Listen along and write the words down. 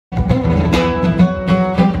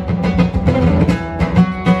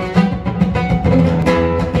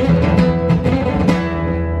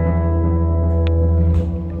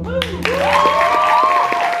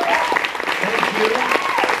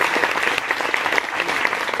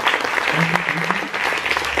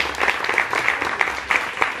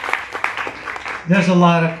There's a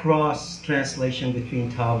lot of cross translation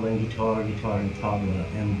between tabla and guitar, guitar and tabla,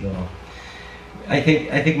 and I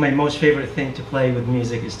think my most favorite thing to play with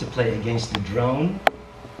music is to play against the drone,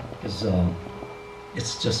 because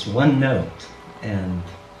it's just one note, and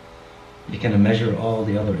you can measure all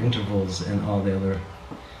the other intervals and all the other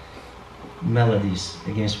melodies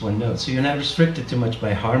against one note. So you're not restricted too much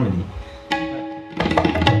by harmony.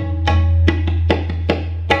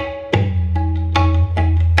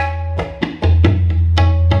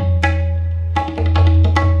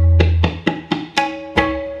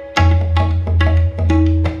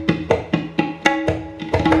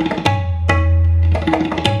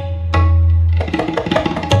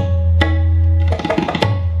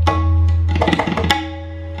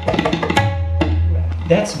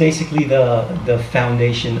 That's basically the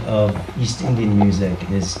foundation of East Indian music.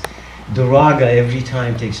 Is the raga every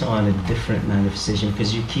time takes on a different manifestation,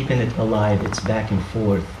 because you're keeping it alive. It's back and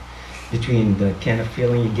forth between the kind of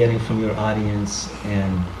feeling you're getting from your audience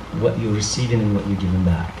and what you're receiving and what you're giving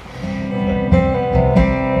back.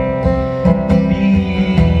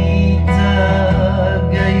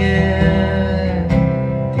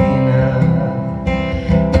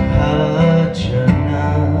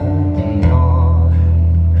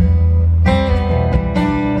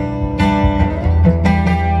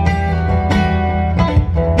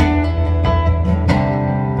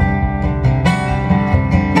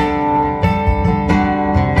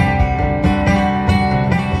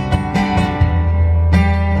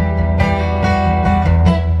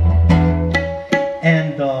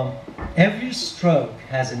 Every stroke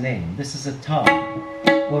has a name. This is a ta,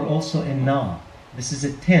 or also a na. This is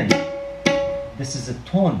a tin. This is a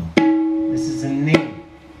ton. This is a ne.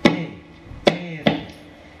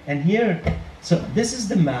 And here, so this is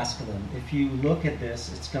the masculine. If you look at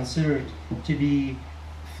this, it's considered to be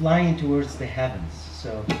flying towards the heavens.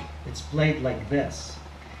 So it's played like this.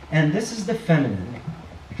 And this is the feminine,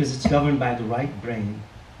 because it's governed by the right brain,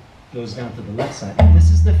 goes down to the left side. And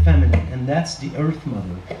this is the feminine, and that's the earth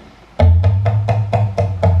mother.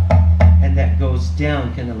 And that goes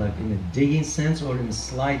down kind of like in a digging sense or in a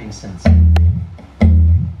sliding sense.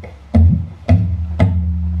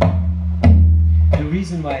 The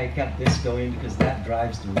reason why I kept this going, because that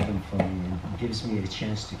drives the rhythm for me and gives me a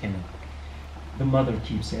chance to kind of, the mother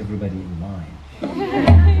keeps everybody in line.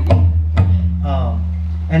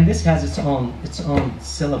 And this has its own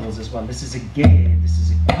syllables as well. This is a ge, this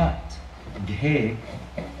is a cut, ge.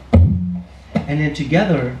 And then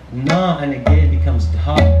together, na and a ge becomes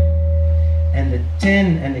dha. And the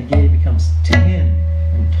tin and the ge becomes tin,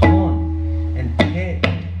 and ton, and te.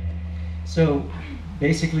 So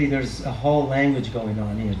basically there's a whole language going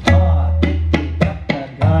on here. Da, di, da, da,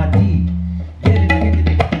 ga, di.